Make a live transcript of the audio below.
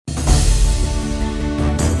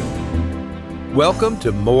Welcome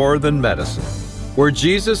to More Than Medicine, where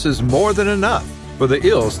Jesus is more than enough for the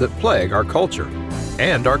ills that plague our culture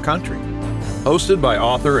and our country. Hosted by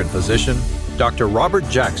author and physician, Dr. Robert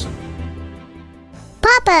Jackson.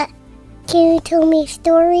 Papa, can you tell me a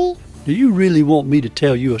story? Do you really want me to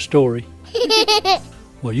tell you a story?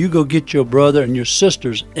 Well, you go get your brother and your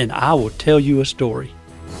sisters, and I will tell you a story.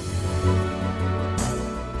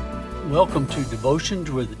 Welcome to Devotions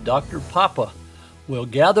with Dr. Papa. Well,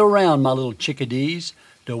 gather around, my little chickadees,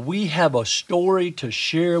 that we have a story to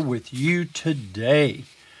share with you today.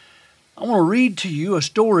 I want to read to you a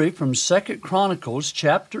story from 2 Chronicles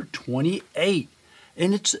chapter 28,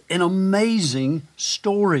 and it's an amazing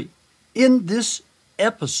story. In this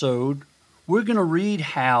episode, we're going to read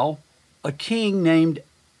how a king named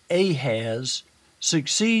Ahaz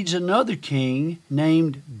succeeds another king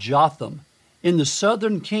named Jotham in the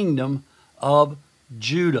southern kingdom of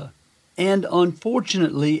Judah. And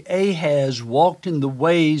unfortunately, Ahaz walked in the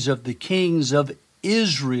ways of the kings of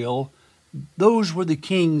Israel. Those were the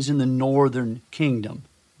kings in the northern kingdom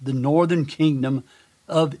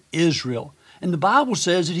of Israel. And the Bible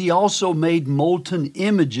says that he also made molten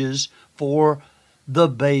images for the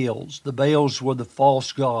Baals. The Baals were the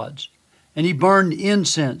false gods. And he burned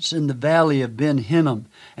incense in the valley of Ben Hinnom.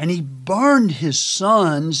 And he burned his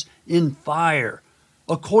sons in fire,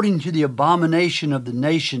 according to the abomination of the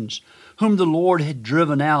nations, whom the Lord had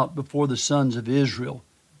driven out before the sons of Israel.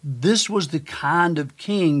 This was the kind of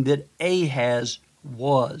king that Ahaz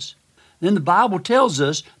was. Then the Bible tells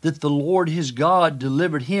us that the Lord his God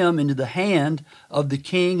delivered him into the hand of the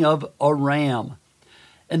king of Aram.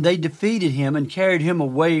 And they defeated him and carried him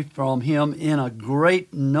away from him in a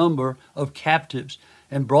great number of captives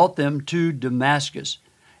and brought them to Damascus.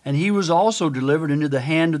 And he was also delivered into the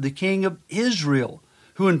hand of the king of Israel,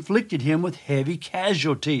 who inflicted him with heavy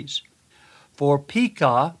casualties. For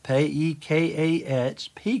Pekah,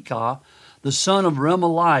 P-E-K-A-H, Pekah, the son of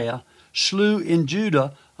Remaliah, slew in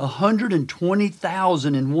Judah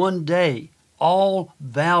 120,000 in one day, all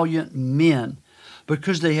valiant men,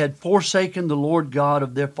 because they had forsaken the Lord God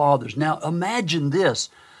of their fathers. Now imagine this,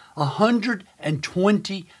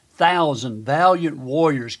 120,000 valiant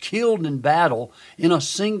warriors killed in battle in a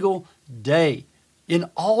single day. In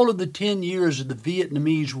all of the 10 years of the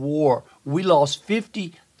Vietnamese War, we lost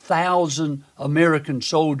 50,000 American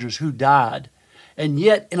soldiers who died. And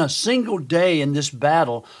yet, in a single day in this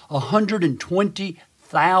battle,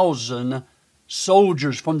 120,000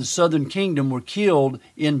 soldiers from the southern kingdom were killed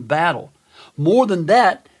in battle. More than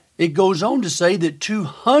that, it goes on to say that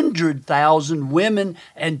 200,000 women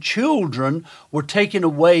and children were taken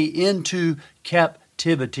away into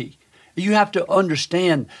captivity. You have to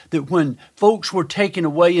understand that when folks were taken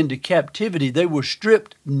away into captivity, they were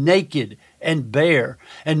stripped naked and bare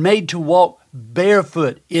and made to walk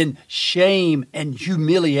barefoot in shame and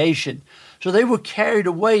humiliation. So they were carried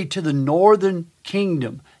away to the northern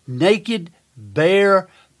kingdom, naked, bare,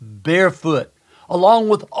 barefoot, along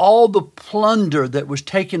with all the plunder that was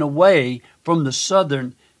taken away from the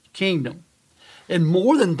southern kingdom. And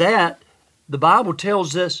more than that, the Bible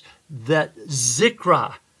tells us that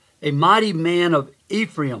Zikri, a mighty man of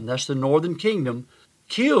Ephraim, that's the northern kingdom,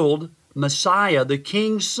 killed Messiah, the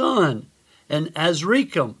king's son, and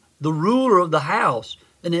Azrikam, the ruler of the house,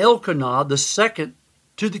 and Elkanah, the second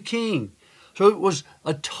to the king. So it was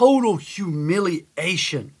a total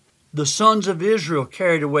humiliation. The sons of Israel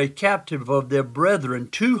carried away captive of their brethren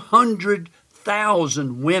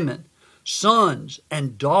 200,000 women, sons,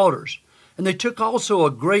 and daughters. And they took also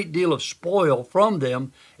a great deal of spoil from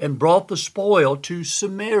them and brought the spoil to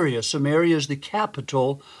Samaria. Samaria is the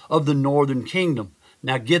capital of the northern kingdom.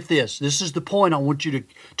 Now get this. This is the point I want you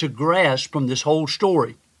to grasp from this whole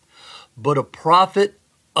story. But a prophet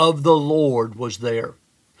of the Lord was there,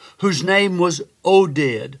 whose name was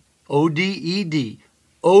Oded, O-D-E-D,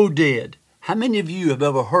 Oded. How many of you have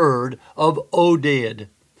ever heard of Oded?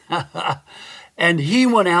 And he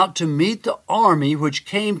went out to meet the army which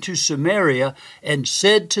came to Samaria and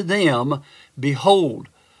said to them, Behold,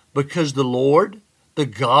 because the Lord, the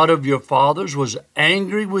God of your fathers, was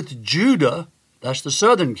angry with Judah, that's the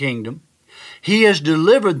southern kingdom, he has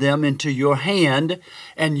delivered them into your hand,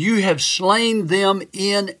 and you have slain them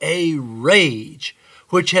in a rage,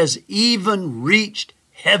 which has even reached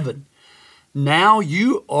heaven. Now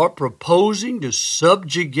you are proposing to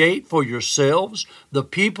subjugate for yourselves the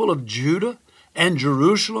people of Judah and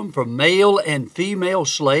Jerusalem for male and female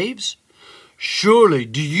slaves? Surely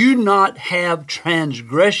do you not have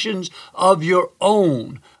transgressions of your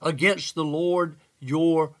own against the Lord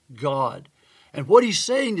your God? And what he's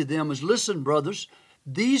saying to them is, listen, brothers,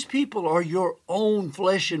 these people are your own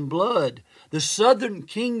flesh and blood. The southern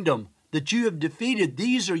kingdom that you have defeated,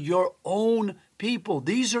 these are your own people.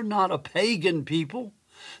 These are not a pagan people.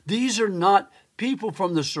 These are not people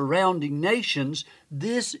from the surrounding nations.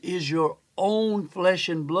 This is your own flesh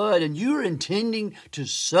and blood, and you're intending to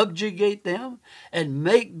subjugate them and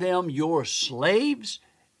make them your slaves.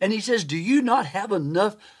 And he says, do you not have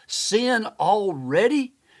enough sin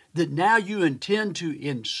already that now you intend to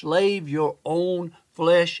enslave your own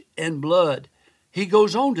flesh and blood? He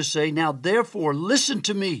goes on to say, now therefore listen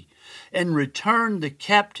to me and return the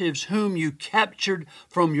captives whom you captured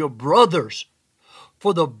from your brothers,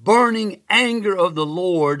 for the burning anger of the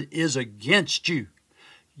Lord is against you.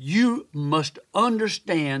 You must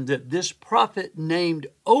understand that this prophet named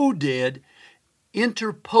Oded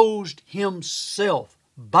interposed himself,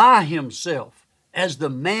 by himself, as the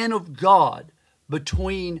man of God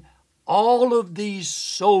between all of these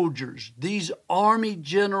soldiers, these army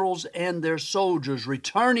generals and their soldiers,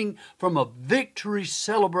 returning from a victory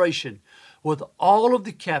celebration with all of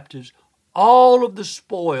the captives, all of the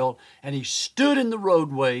spoil, and he stood in the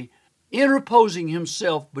roadway, interposing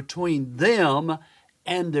himself between them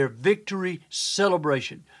and their victory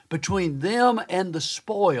celebration, between them and the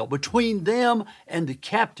spoil, between them and the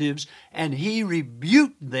captives, and he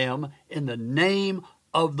rebuked them in the name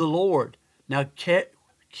of the Lord. Now,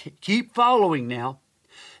 keep following now.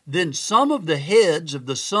 Then some of the heads of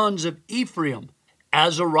the sons of Ephraim,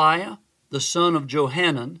 Azariah, the son of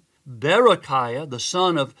Johanan, Berechiah, the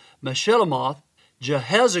son of Meshillemoth,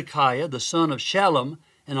 Jehezekiah, the son of Shallum,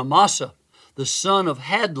 and Amasa, the son of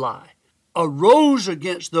Hadlai, arose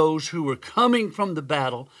against those who were coming from the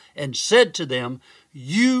battle and said to them,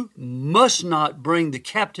 you must not bring the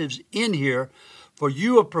captives in here, for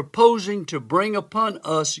you are proposing to bring upon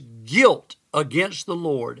us guilt against the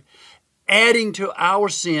Lord, adding to our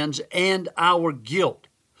sins and our guilt.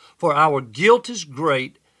 For our guilt is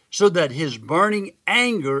great, so that his burning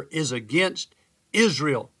anger is against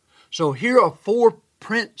Israel. So here are 4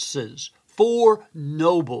 princes, 4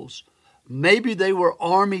 nobles. Maybe they were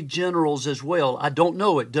army generals as well. I don't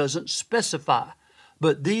know. It doesn't specify.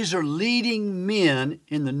 But these are leading men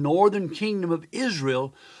in the northern kingdom of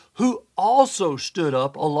Israel who also stood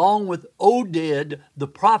up along with Oded the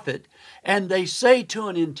prophet, and they say to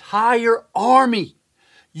an entire army,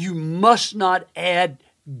 you must not add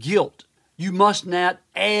guilt. You must not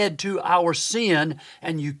add to our sin,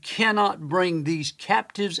 and you cannot bring these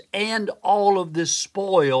captives and all of this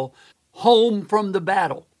spoil home from the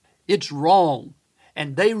battle. It's wrong.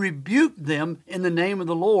 And they rebuked them in the name of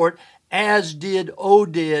the Lord, as did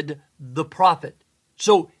Oded the prophet.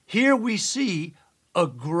 So here we see a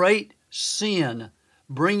great sin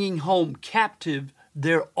bringing home captive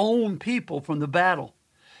their own people from the battle.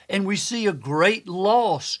 And we see a great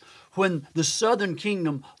loss when the southern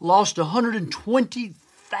kingdom lost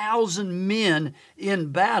 120,000 men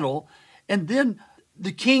in battle, and then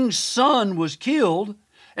the king's son was killed,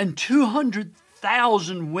 and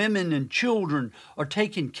 200,000 women and children are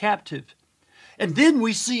taken captive. And then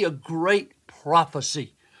we see a great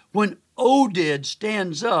prophecy when Oded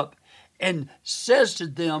stands up and says to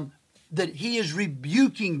them that he is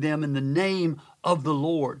rebuking them in the name of the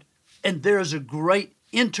Lord. And there is a great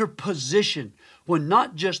interposition when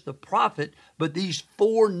not just the prophet, but these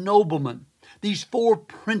 4 noblemen, these 4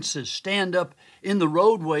 princes stand up in the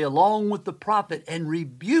roadway along with the prophet and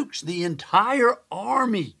rebukes the entire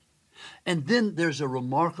army. And then there's a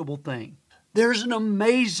remarkable thing. There's an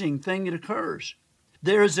amazing thing that occurs.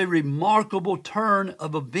 There is a remarkable turn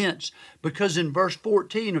of events, because in verse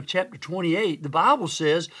 14 of chapter 28, the Bible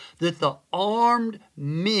says that the armed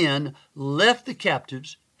men left the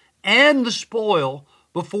captives and the spoil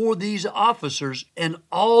before these officers and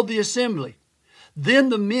all the assembly. Then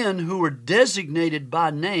the men who were designated by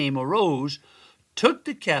name arose, took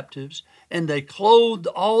the captives, and they clothed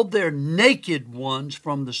all their naked ones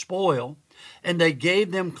from the spoil, and they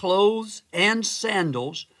gave them clothes and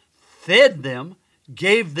sandals, fed them,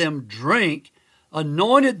 gave them drink,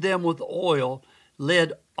 anointed them with oil,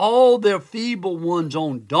 led all their feeble ones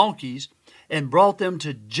on donkeys, and brought them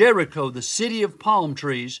to Jericho, the city of palm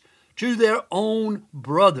trees, to their own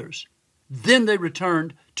brothers. Then they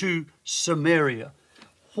returned to Samaria.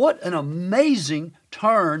 What an amazing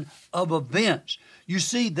turn of events. You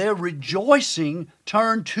see, their rejoicing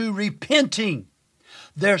turned to repenting.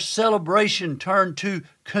 Their celebration turned to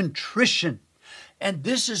contrition. And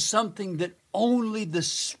this is something that only the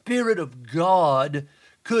Spirit of God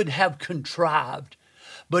could have contrived.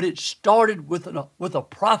 But it started with a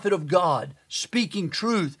prophet of God speaking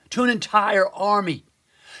truth to an entire army.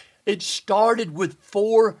 It started with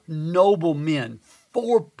 4 noblemen,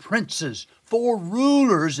 4 princes, 4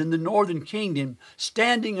 rulers in the northern kingdom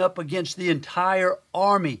standing up against the entire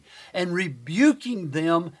army and rebuking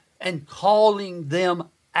them and calling them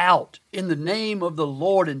out in the name of the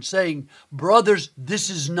Lord and saying, brothers, this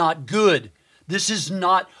is not good. This is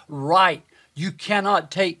not right. You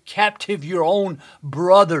cannot take captive your own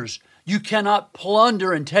brothers. You cannot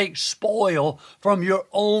plunder and take spoil from your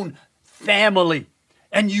own family,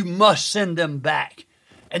 and you must send them back.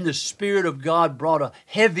 And the Spirit of God brought a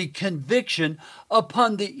heavy conviction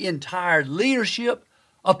upon the entire leadership,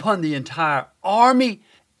 upon the entire army,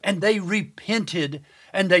 and they repented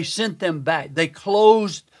and they sent them back. They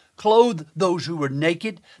clothed those who were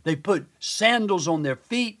naked. They put sandals on their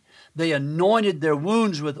feet. They anointed their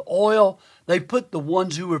wounds with oil. They put the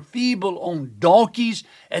ones who were feeble on donkeys,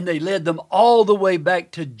 and they led them all the way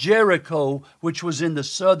back to Jericho, which was in the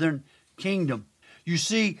southern kingdom. You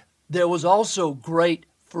see, there was also great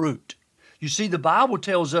fruit. You see, the Bible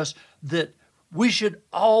tells us that we should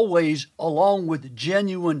always, along with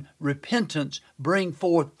genuine repentance, bring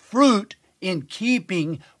forth fruit in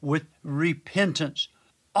keeping with repentance.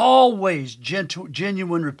 Always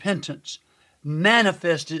genuine repentance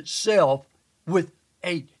manifests itself with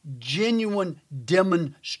a genuine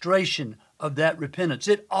demonstration of that repentance.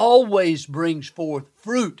 It always brings forth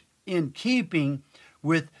fruit in keeping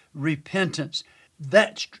with repentance.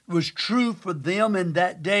 That was true for them in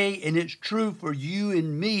that day, and it's true for you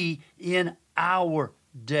and me in our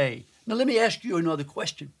day. Now, let me ask you another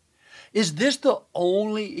question. Is this the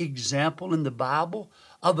only example in the Bible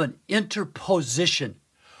of an interposition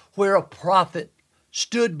where a prophet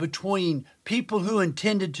stood between people who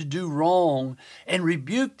intended to do wrong and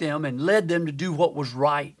rebuked them and led them to do what was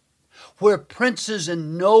right? Where princes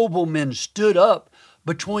and noblemen stood up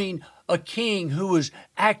between a king who was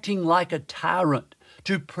acting like a tyrant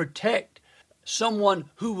to protect someone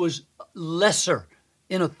who was lesser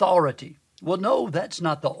in authority? Well, no, that's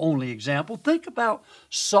not the only example. Think about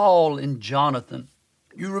Saul and Jonathan.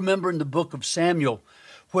 You remember in the book of Samuel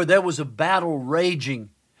where there was a battle raging,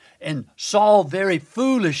 and Saul very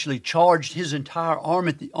foolishly charged his entire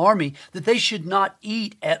army that they should not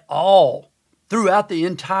eat at all throughout the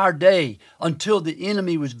entire day until the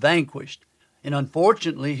enemy was vanquished. And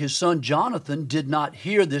unfortunately, his son Jonathan did not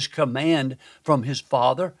hear this command from his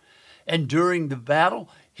father. And during the battle,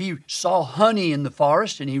 he saw honey in the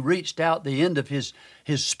forest, and he reached out the end of his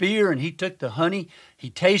spear, and he took the honey.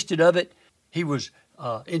 He tasted of it. He was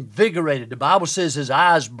invigorated. The Bible says his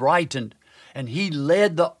eyes brightened, and he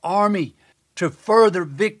led the army to further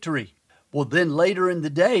victory. Well, then later in the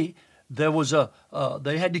day, there was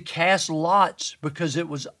they had to cast lots because it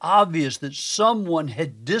was obvious that someone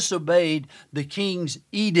had disobeyed the king's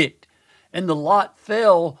edict. And the lot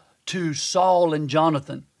fell to Saul and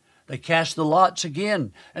Jonathan. They cast the lots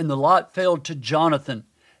again, and the lot fell to Jonathan.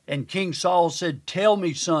 And King Saul said, "Tell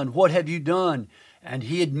me, son, what have you done?" And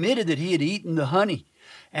he admitted that he had eaten the honey.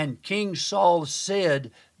 And King Saul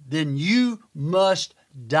said, "Then you must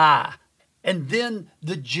die." And then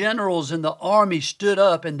the generals in the army stood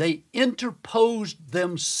up and they interposed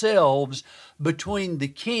themselves between the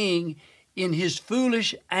king in his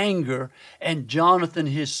foolish anger and Jonathan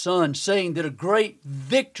his son, saying that a great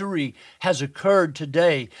victory has occurred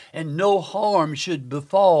today and no harm should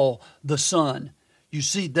befall the son. You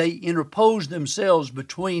see, they interposed themselves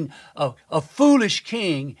between a foolish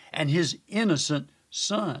king and his innocent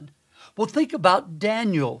son. Well, think about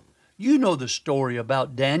Daniel. You know the story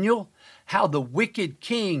about Daniel, how the wicked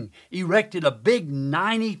king erected a big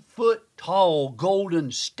 90-foot tall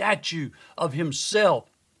golden statue of himself.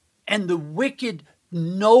 And the wicked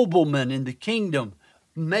nobleman in the kingdom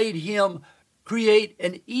made him create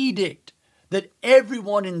an edict that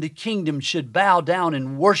everyone in the kingdom should bow down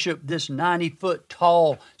and worship this 90-foot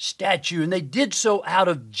tall statue. And they did so out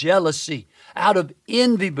of jealousy, out of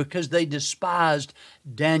envy, because they despised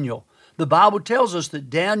Daniel. The Bible tells us that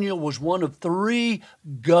Daniel was one of 3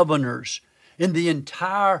 governors in the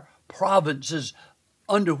entire provinces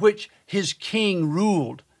under which his king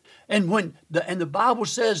ruled. And the Bible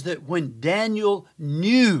says that when Daniel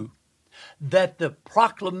knew that the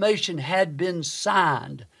proclamation had been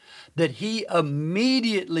signed, that he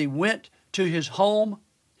immediately went to his home,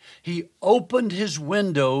 he opened his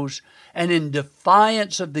windows, and in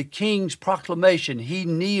defiance of the king's proclamation, he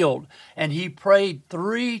kneeled and he prayed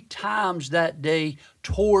 3 times that day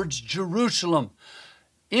towards Jerusalem,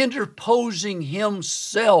 interposing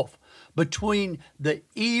himself between the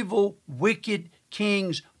evil, wicked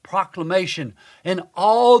king's proclamation and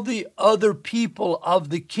all the other people of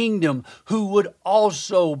the kingdom who would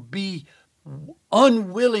also be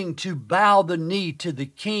unwilling to bow the knee to the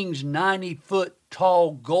king's 90-foot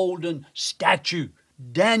tall golden statue.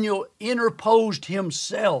 Daniel interposed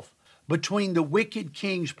himself between the wicked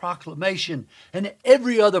king's proclamation and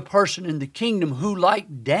every other person in the kingdom who,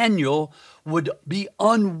 like Daniel, would be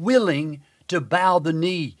unwilling to bow the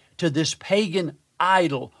knee to this pagan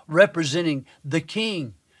idol representing the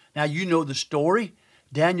king. Now, you know the story.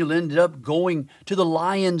 Daniel ended up going to the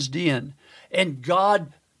lion's den, and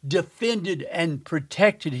God defended and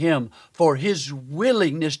protected him for his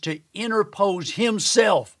willingness to interpose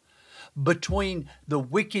himself between the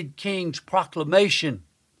wicked king's proclamation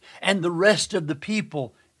and the rest of the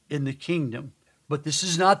people in the kingdom. But this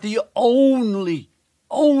is not the only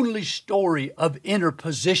story of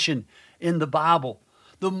interposition in the Bible.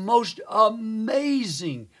 The most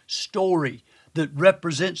amazing story that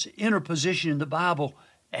represents interposition in the Bible,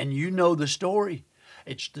 and you know the story.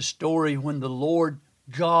 It's the story when the Lord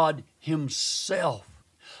God Himself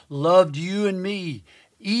loved you and me,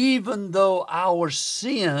 even though our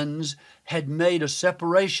sins had made a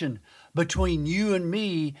separation between you and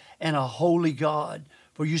me and a holy God.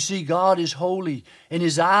 For you see, God is holy, and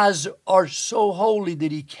His eyes are so holy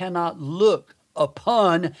that He cannot look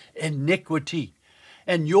upon iniquity.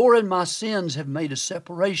 And your and my sins have made a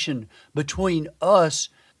separation between us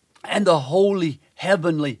and the holy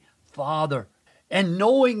heavenly Father. And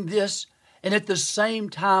knowing this, and at the same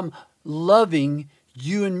time loving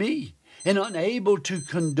you and me, and unable to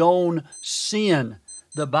condone sin,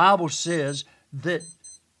 the Bible says that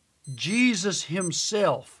Jesus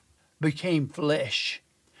Himself became flesh.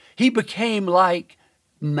 He became like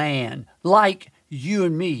man, like you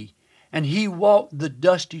and me. And He walked the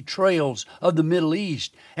dusty trails of the Middle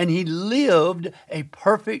East. And He lived a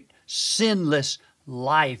perfect, sinless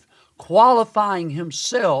life, qualifying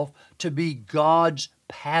Himself to be God's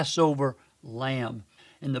Passover lamb.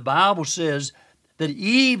 And the Bible says that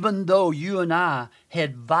even though you and I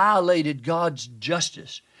had violated God's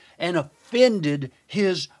justice and offended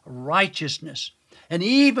His righteousness, and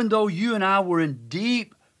even though you and I were in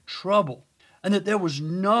deep trouble, and that there was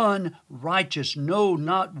none righteous, no,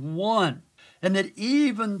 not one, and that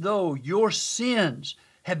even though your sins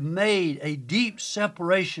have made a deep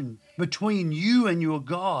separation between you and your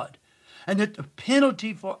God, and that the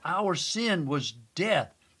penalty for our sin was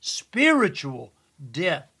death, spiritual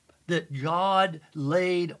death, that God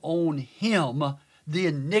laid on Him the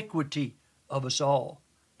iniquity of us all.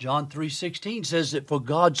 John 3:16 says that for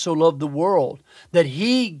God so loved the world that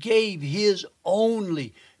He gave His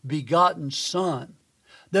only begotten Son,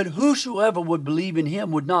 that whosoever would believe in Him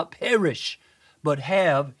would not perish, but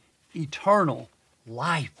have eternal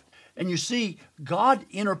life. And you see, God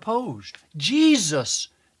interposed. Jesus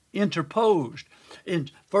interposed. In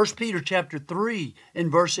 1 Peter chapter 3, in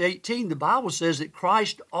verse 18, the Bible says that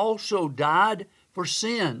Christ also died for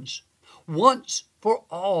sins, once for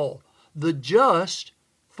all, the just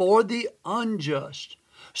for the unjust,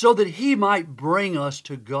 so that He might bring us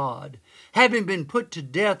to God, having been put to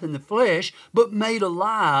death in the flesh, but made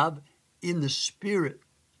alive in the Spirit.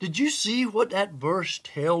 Did you see what that verse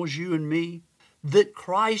tells you and me? That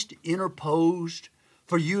Christ interposed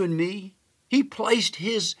for you and me? He placed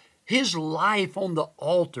His life on the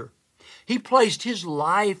altar. He placed His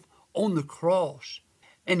life on the cross.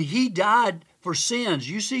 And He died for sins.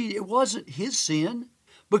 You see, it wasn't His sin,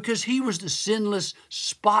 because He was the sinless,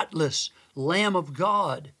 spotless Lamb of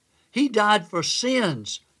God. He died for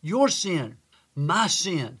sins, your sin, my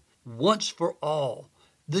sin, once for all.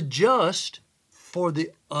 The just for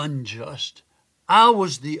the unjust. I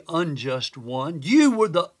was the unjust one. You were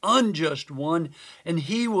the unjust one, and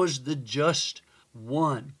He was the just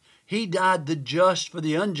one. He died the just for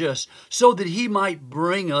the unjust, so that He might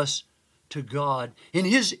bring us to God. In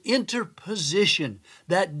His interposition,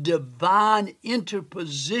 that divine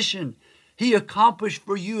interposition, He accomplished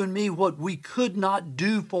for you and me what we could not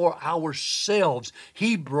do for ourselves.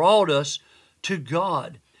 He brought us to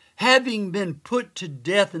God. Having been put to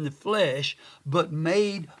death in the flesh, but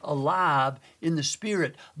made alive in the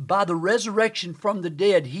Spirit. By the resurrection from the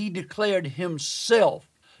dead, He declared Himself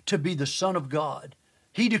to be the Son of God.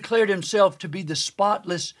 He declared Himself to be the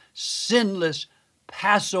spotless, sinless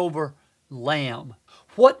Passover Lamb.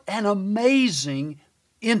 What an amazing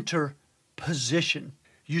interposition.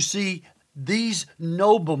 You see, these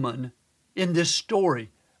noblemen in this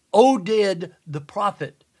story, Oded the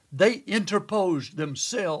prophet, they interposed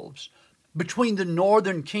themselves between the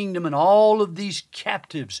northern kingdom and all of these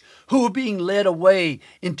captives who were being led away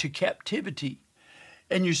into captivity.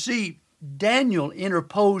 And you see, Daniel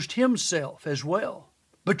interposed himself as well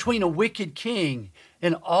between a wicked king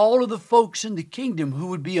and all of the folks in the kingdom who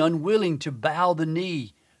would be unwilling to bow the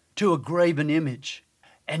knee to a graven image.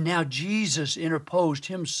 And now Jesus interposed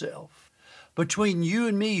Himself between you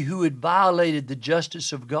and me who had violated the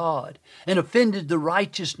justice of God and offended the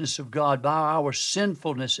righteousness of God by our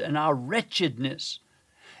sinfulness and our wretchedness.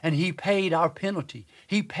 And He paid our penalty.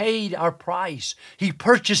 He paid our price. He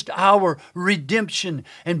purchased our redemption.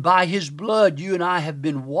 And by His blood, you and I have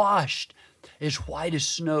been washed as white as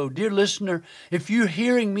snow. Dear listener, if you're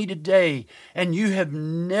hearing me today and you have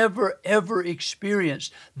never, ever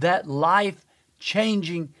experienced that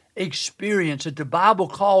life-changing experience that the Bible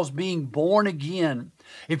calls being born again,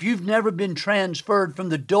 if you've never been transferred from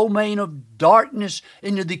the domain of darkness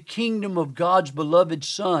into the kingdom of God's beloved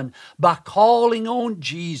Son by calling on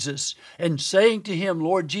Jesus and saying to Him,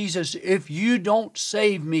 Lord Jesus, if you don't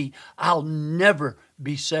save me, I'll never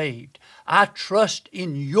be saved. I trust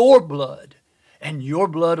in your blood and your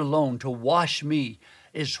blood alone to wash me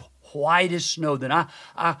as white as snow. Then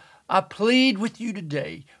I plead with you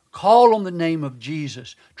today, call on the name of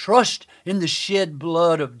Jesus. Trust in the shed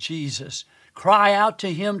blood of Jesus. Cry out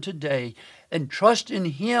to Him today and trust in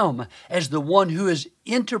Him as the one who has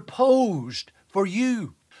interposed for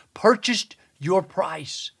you, purchased your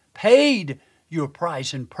price, paid your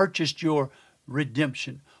price, and purchased your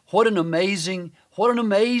redemption. What an amazing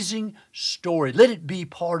story. Let it be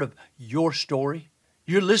part of your story.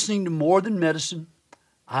 You're listening to More Than Medicine.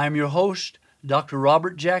 I'm your host, Dr.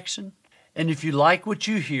 Robert Jackson. And if you like what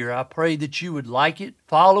you hear, I pray that you would like it,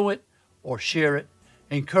 follow it, or share it.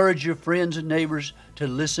 Encourage your friends and neighbors to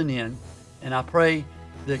listen in. And I pray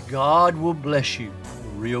that God will bless you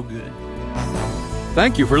real good.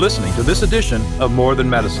 Thank you for listening to this edition of More Than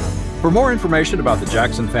Medicine. For more information about the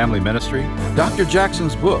Jackson Family Ministry, Dr.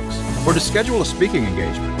 Jackson's books, or to schedule a speaking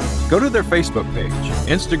engagement, go to their Facebook page,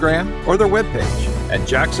 Instagram, or their webpage at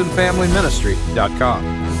jacksonfamilyministry.com.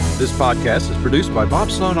 This podcast is produced by Bob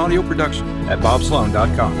Sloan Audio Production at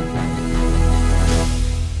bobsloan.com.